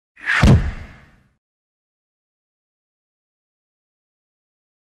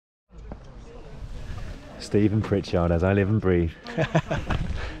Stephen Pritchard, as I live and breathe.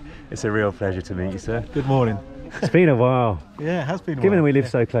 It's a real pleasure to meet you, sir. Good morning. It's been a while. Yeah, it has been a Given while. we live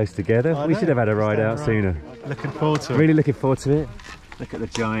so close together, we should have had a ride out sooner. Looking forward to it. Really looking forward to it. Look at the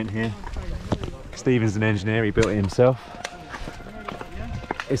giant here. Stephen's an engineer, he built it himself.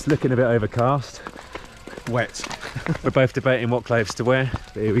 It's looking a bit overcast. Wet. We're both debating what clothes to wear,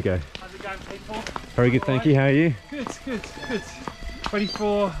 but here we go. How's it going, people? Very good, thank you. How are you? Good, good, good. Ready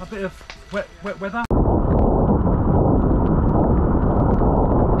for a bit of wet weather?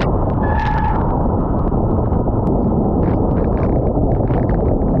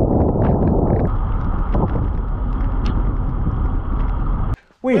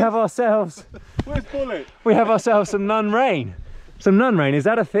 We have ourselves... Where's Bullet? We have ourselves some nun rain. Some nun rain, is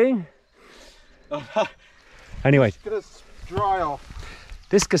that a thing? Anyway. It's gonna dry off.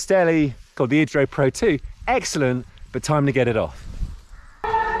 This Castelli, called the Hydro Pro 2, excellent, but time to get it off.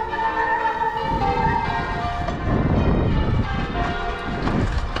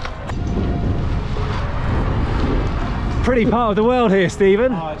 Pretty part of the world here,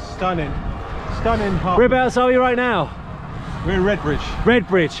 Stephen. Oh, it's stunning. Stunning. Whereabouts are we right now? We're in Redbridge.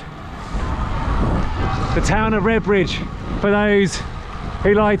 Redbridge. The town of Redbridge, for those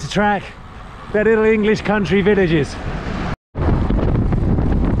who like to track their little English country villages.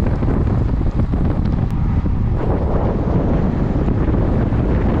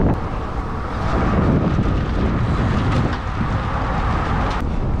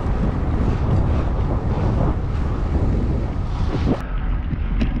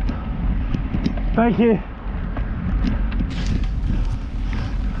 Thank you.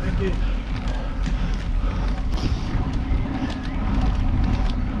 Thank you.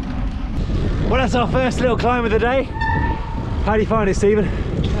 Well, that's our first little climb of the day. How do you find it, Stephen?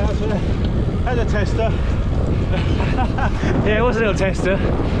 As a tester. Yeah, it was a little tester.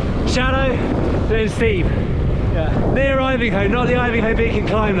 Shadow, then Steve. Yeah. Near Ivinghoe, not the Ivinghoe Beacon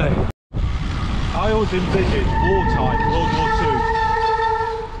climb though. I always envisioned wartime, World War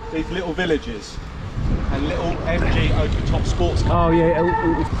II. These little villages and little MG open top sports cars. Oh yeah.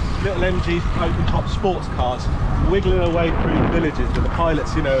 Little MG open top sports cars wiggling away through the villages with the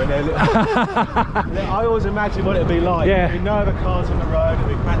pilots, you know, and their little... I always imagine what it'd be like. Yeah. There'd be no other cars on the road, it'd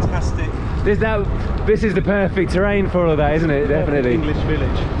be fantastic. This is the perfect terrain for all of that, isn't it? Definitely. English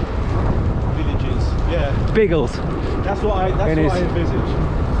villages, yeah. Biggles. That's what I envisage.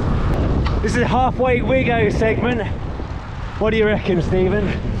 This is a halfway Wigo segment. What do you reckon,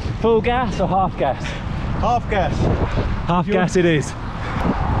 Stephen? Full gas or half gas? Half gas. Half gas it is.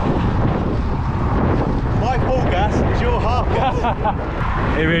 My full gas is your half gas.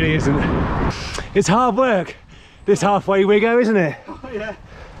 It really isn't. It's hard work, this halfway Wigo, isn't it? Oh, yeah.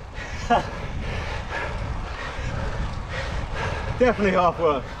 Definitely hard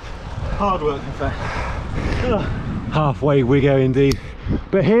work. Hard work, in fact. Halfway Wigo indeed.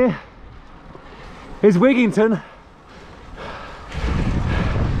 But here is Wigington.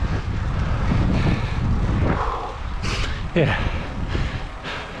 Yeah.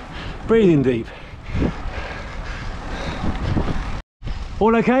 Breathing deep.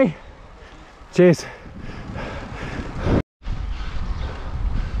 All okay? Cheers.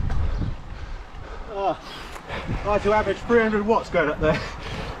 I had to average 300 watts going up there.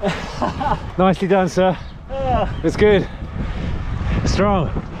 Nicely done, sir. It's good. Strong.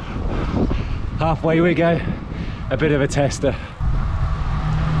 Halfway we go. A bit of a tester.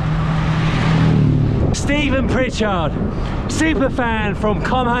 Stephen Pritchard, super fan from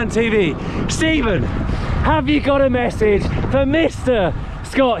Comhunt TV. Stephen, have you got a message for Mr.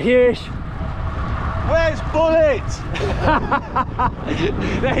 Scott Hughes? Where's Bullet?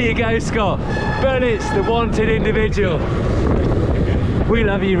 There you go, Scott. Bullet's the wanted individual. We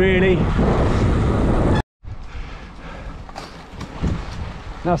love you, really.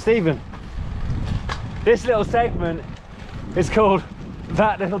 Now, Stephen, this little segment is called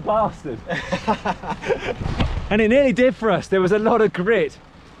That Little Bastard. And it nearly did for us. There was a lot of grit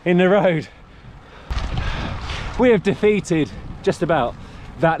in the road. We have defeated just about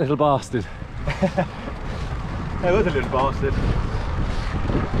that little bastard. It was a little bastard.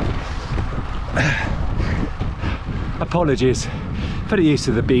 Apologies for the use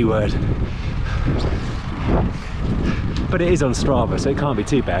of the B word. But it is on Strava, so it can't be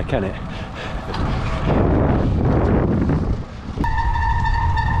too bad, can it?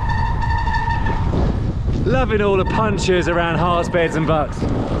 Loving all the punches around hearts, beds and bucks.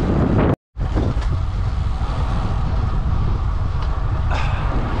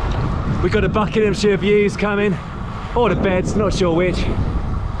 We've got the Buckinghamshire views coming, or the beds, not sure which.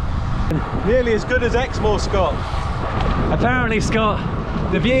 Nearly as good as Exmoor, Scott. Apparently,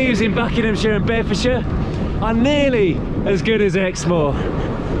 Scott, the views in Buckinghamshire and Bedfordshire are nearly as good as Exmoor.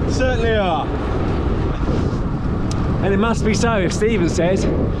 Certainly are. And it must be so if Stephen says.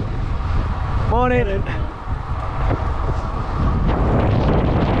 Morning.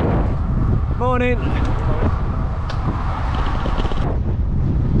 Morning.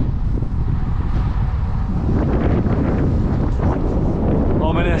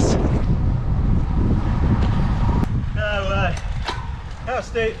 Ominous. No way. How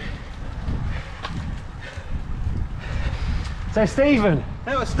steep? So Stephen,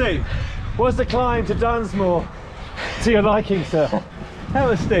 That was steep. was the climb to Dunsmore to your liking, sir? That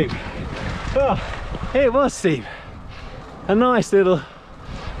was steep. Oh, it was steep. A nice little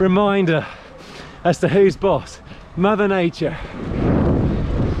reminder as to who's boss. Mother Nature.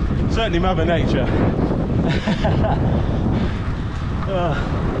 Certainly Mother Nature.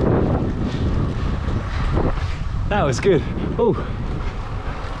 That was good. Oh,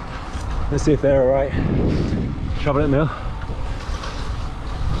 let's see if they're all right. Trouble at the mill.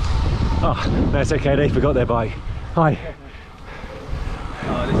 Oh, no, it's okay. They forgot their bike. Hi.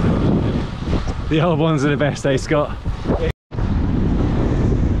 Oh, The old ones are the best, eh, Scott?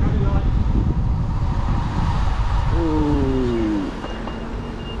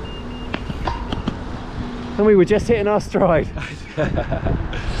 And we were just hitting our stride.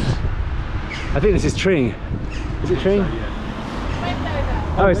 I think this is Tring. Is it Tring?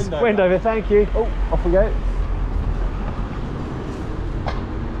 yeah. Oh, it's Wendover, thank you. Oh, off we go.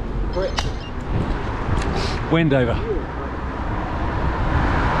 Wendover.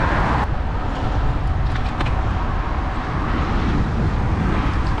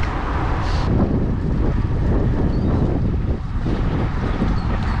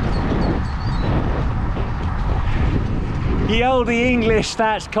 The oldie English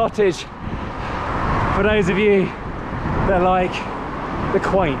thatched cottage, for those of you that like the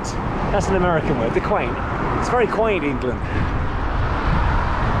quaint. That's an American word, the quaint. It's very quaint, England.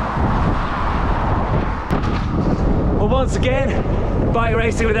 Well, once again, Bike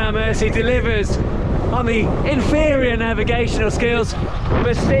Racing Without Mercy delivers on the inferior navigational skills,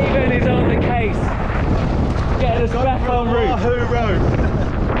 but Stephen is on the case, getting us back en route. Wahoo Road.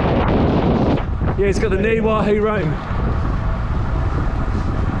 Yeah, he's got the new Wahoo Roam.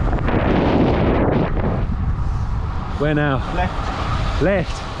 Where now? Left.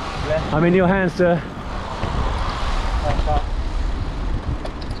 Left. Left. I'm in your hands, sir. Left up.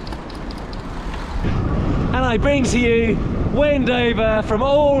 And I bring to you Wendover from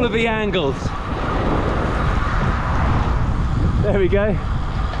all of the angles. There we go.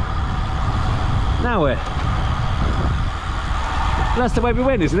 Now where? That's the way we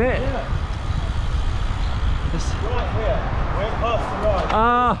went, isn't it? Yeah. Right here. Went past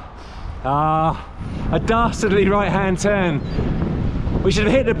the right. A dastardly right-hand turn. We should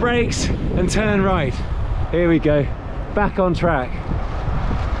have hit the brakes and turn right. Here we go. Back on track.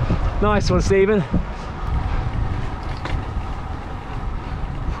 Nice one, Stephen.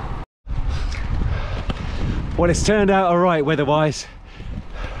 Well, it's turned out all right weather-wise.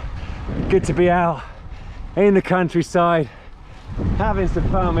 Good to be out in the countryside, having some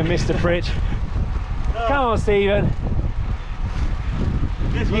fun with Mr. Pritch. Come on, Stephen.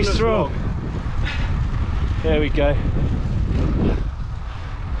 This one You looks strong. wrong. There we go.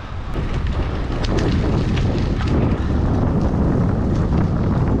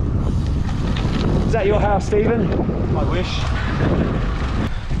 Is that your house, Stephen? I wish.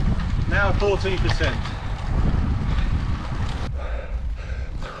 Now 14%.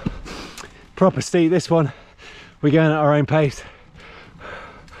 Proper steep, this one. We're going at our own pace.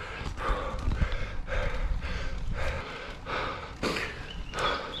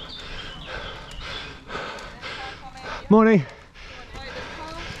 Morning.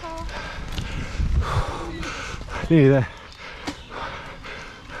 Nearly there.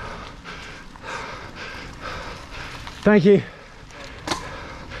 Thank you.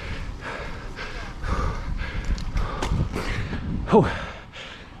 Oh,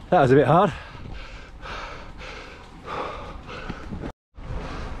 that was a bit hard.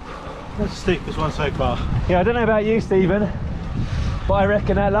 That's the steepest one so far. Yeah, I don't know about you, Stephen, but I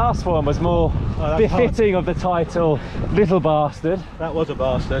reckon that last one was more befitting of the title, Little Bastard. That was a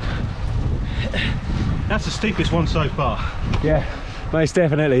bastard. That's the steepest one so far. Yeah, most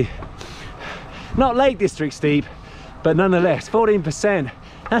definitely. Not Lake District steep, but nonetheless, 14%.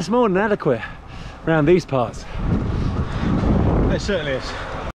 That's more than adequate around these parts. It certainly is.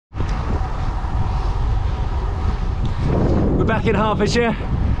 We're back in Hertfordshire.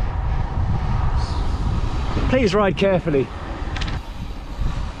 Please ride carefully.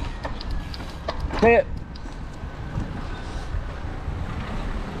 Clear.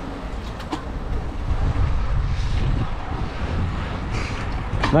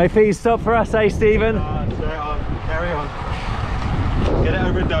 No fees stop for us, eh, Stephen? Straight on, carry on. Get it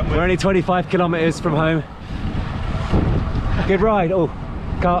over and done with. We're only 25 kilometres from home. Good ride. Oh,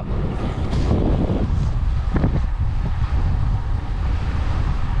 cut.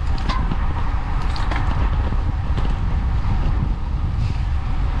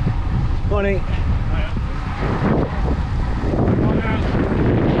 Morning.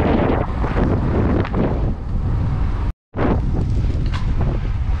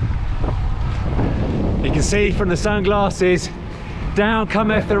 You can see from the sunglasses, down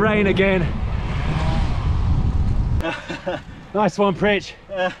cometh the rain again. Nice one, Pritch.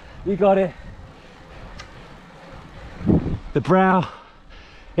 You got it. The brow,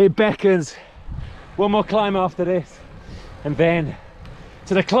 it beckons. One more climb after this, and then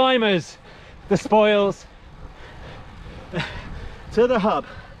to the climbers, the spoils. To the hub.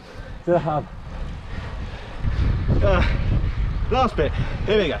 To the hub. Last bit.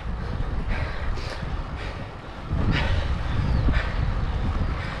 Here we go.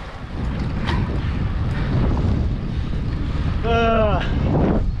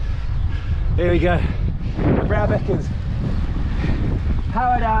 Here we go. The brow beckons.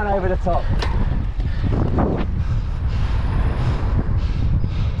 Power down over the top.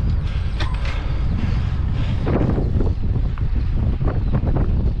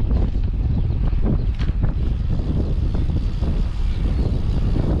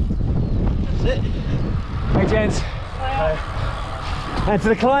 That's it. Hey gents. And to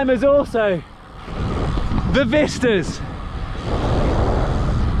the climbers also, the vistas.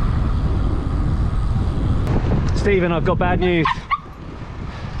 Stephen, I've got bad news.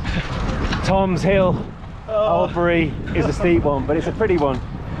 Tom's Hill, Albury, is a steep one, but it's a pretty one.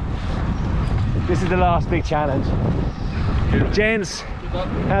 This is the last big challenge. Gents,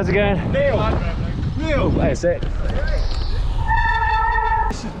 how's it going? Neil! That's it.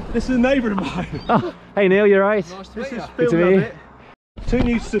 This is a neighbour of mine. Oh, hey Neil, you're right. Nice to This meet is you. Good to Phil meet you. Lovett. 2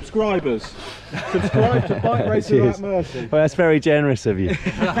 new subscribers. Subscribe to Bike Racer Cheers. Without Mercy. Well, that's very generous of you.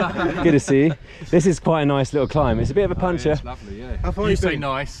 Good to see you. This is quite a nice little climb. It's a bit of a puncher. Yeah, it's lovely, yeah. How far You you say been?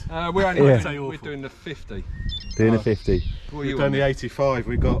 nice. We're only we're doing the 50. Doing a 50. What are We've you done on? the 85.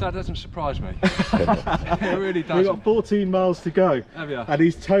 We've got That doesn't surprise me. It really we've doesn't. got 14 miles to go, Have you? and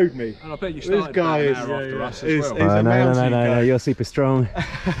he's towed me. And I bet you This started guy about an is hour after us as is- well. is- He's a no, mountain guy. you're super strong.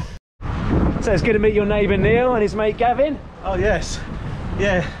 So it's good to meet your neighbour Neil and his mate Gavin. Oh yes,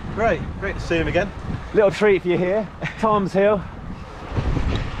 yeah, great to see him again. Little treat for you here. Tom's Hill.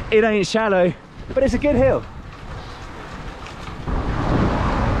 It ain't shallow, but it's a good hill.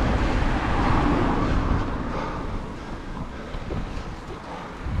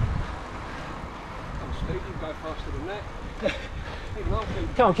 Steve, you can go faster than that. Hey, Martin.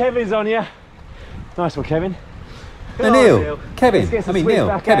 Come on, Kevin's on you. Nice one, Kevin. No, on, Neil, Neil. Kevin, Let's get some I mean swing Neil,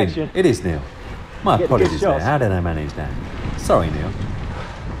 back Kevin, action. it is Neil. My Get the good apologies there, shots. how did I manage that? Sorry Neil.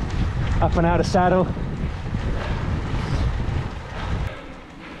 Up and out of saddle.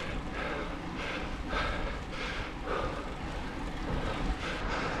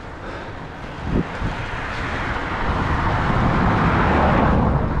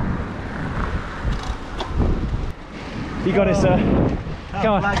 You got it, sir.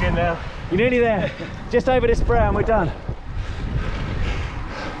 Come on. Flagging now. You're nearly there. Just over this brow and we're done.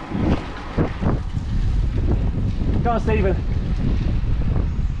 Come on, Stephen.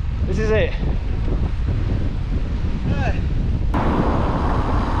 This is it.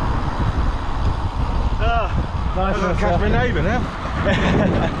 Nice I've one, got to catch sir. my neighbour now.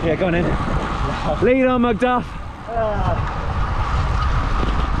 Yeah, go on in. Lead on, Macduff.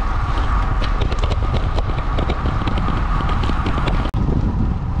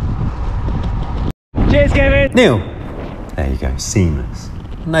 Cheers, Kevin. Neil! There you go, seamless.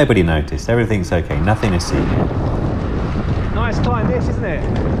 Nobody noticed, everything's okay, nothing is seen. Nice climb this, isn't it?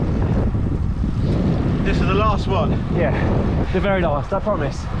 This is the last one. Yeah, the very last, I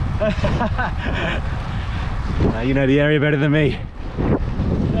promise. Now you know the area better than me.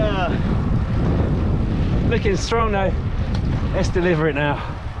 Looking strong though. Let's deliver it now.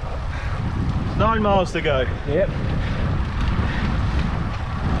 9 miles to go. Yep.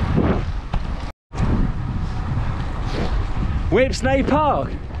 Whipsnade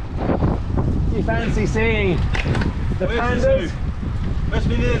Park. You fancy seeing the Where's the pandas? zoo? Must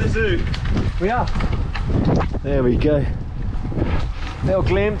be near the zoo. We are. There we go. Little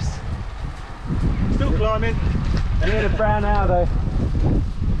glimpse. Still climbing. Near the brow now though.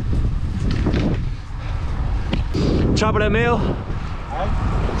 Trouble at Mill.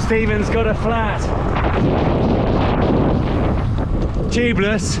 Stephen's got a flat.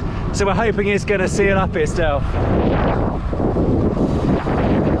 Tubeless, so we're hoping it's going to seal up itself.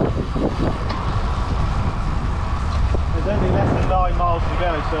 There's only less than 9 miles to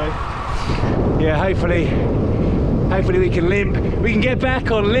go, so yeah, hopefully we can get back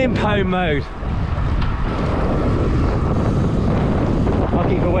on limp home mode. I'll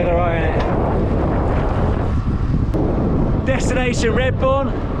keep a weather eye on it. Destination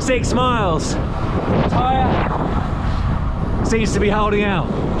Redbourn, 6 miles. Tyre seems to be holding out,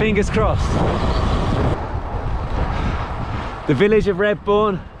 fingers crossed. The village of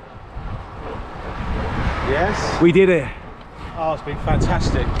Redbourn. yes. We did it. Oh, it's been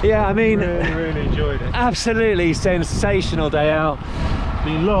fantastic. Yeah, I mean, Really enjoyed it. absolutely sensational day out.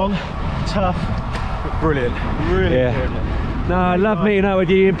 Been long, tough, but brilliant. Really brilliant. No, I love meeting up with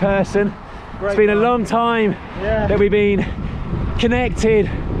you in person. It's been a long time that we've been connected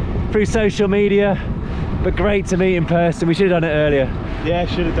through social media, but great to meet in person. We should have done it earlier. Yeah,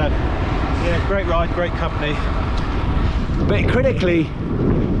 should have done. Yeah, great ride, great company. But critically,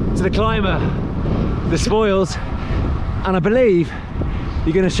 to the climber, the spoils, and I believe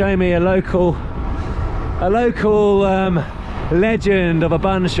you're going to show me a local legend of a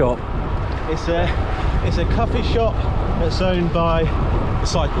bun shop. It's a coffee shop that's owned by a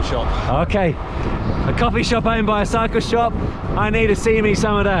cycle shop. Okay, a coffee shop owned by a cycle shop. I need to see me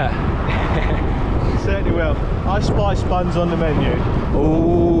some of that. Certainly will. I spice buns on the menu.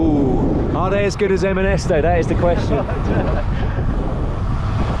 Ooh, are they as good as M&S though? That is the question.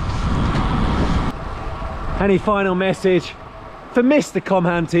 Any final message for Mr.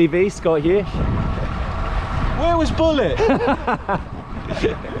 Comham TV, Scott here? Where was Bullet?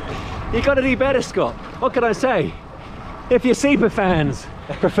 You got to do better, Scott. What can I say? If your super fans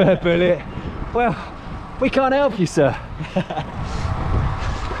prefer Bullet, well, we can't help you, sir.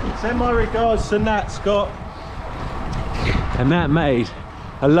 Send my regards to Nat, Scott. And Nat made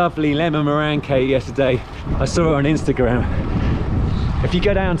a lovely lemon meringue cake yesterday. I saw it on Instagram. If you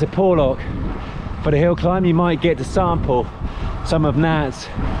go down to Porlock for the hill climb, you might get to sample some of Nat's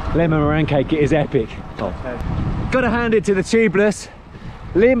lemon meringue cake. It is epic. Okay. Gotta hand it to the tubeless.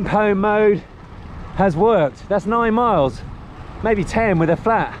 Limp home mode has worked. That's 9 miles, maybe 10 with a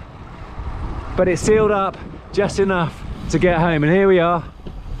flat, but it's sealed up just enough to get home. And here we are.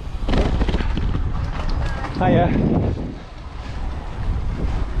 Hiya.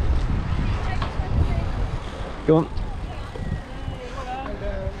 Go on.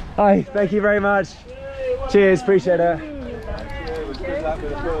 Hi, thank you very much. Cheers, appreciate it.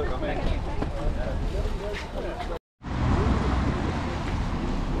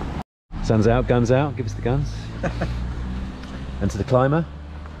 Sun's out, guns out, give us the guns. And to the climber,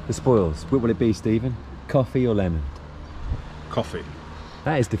 the spoils. What will it be, Stephen? Coffee or lemon? Coffee.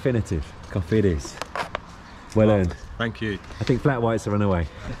 That is definitive. Coffee it is. Well earned. Thank you. I think flat whites are on the way.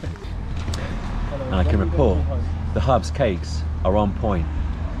 And I can report the Hub's cakes are on point.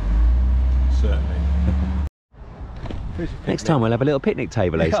 Certainly. Next time we'll have a little picnic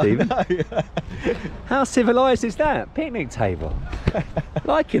table, eh, Stephen? How civilised is that? Picnic table.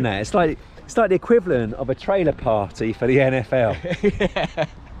 Liking that. It's like the equivalent of a trailer party for the NFL.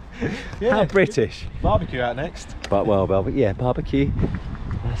 How British. Barbecue out next. But yeah, barbecue.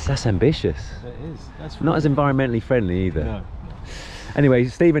 That's ambitious. It is. That's Not as environmentally friendly either. No. Anyway,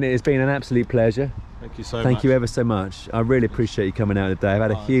 Stephen, it has been an absolute pleasure. Thank you so much. Thank you ever so much. I really appreciate you coming out today. I've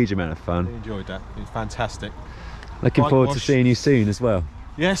had a huge amount of I fun. enjoyed that. It was fantastic. Looking forward to Whitewash. seeing you soon as well.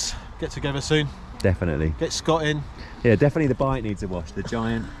 Yes, get together soon. Definitely. Get Scott in. Yeah, definitely the bike needs a wash. The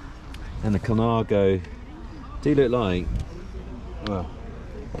Giant and the Colnago do look like, well,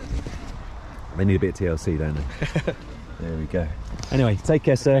 they need a bit of TLC, don't they? There we go. Anyway, take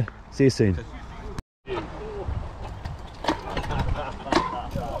care, sir. See you soon.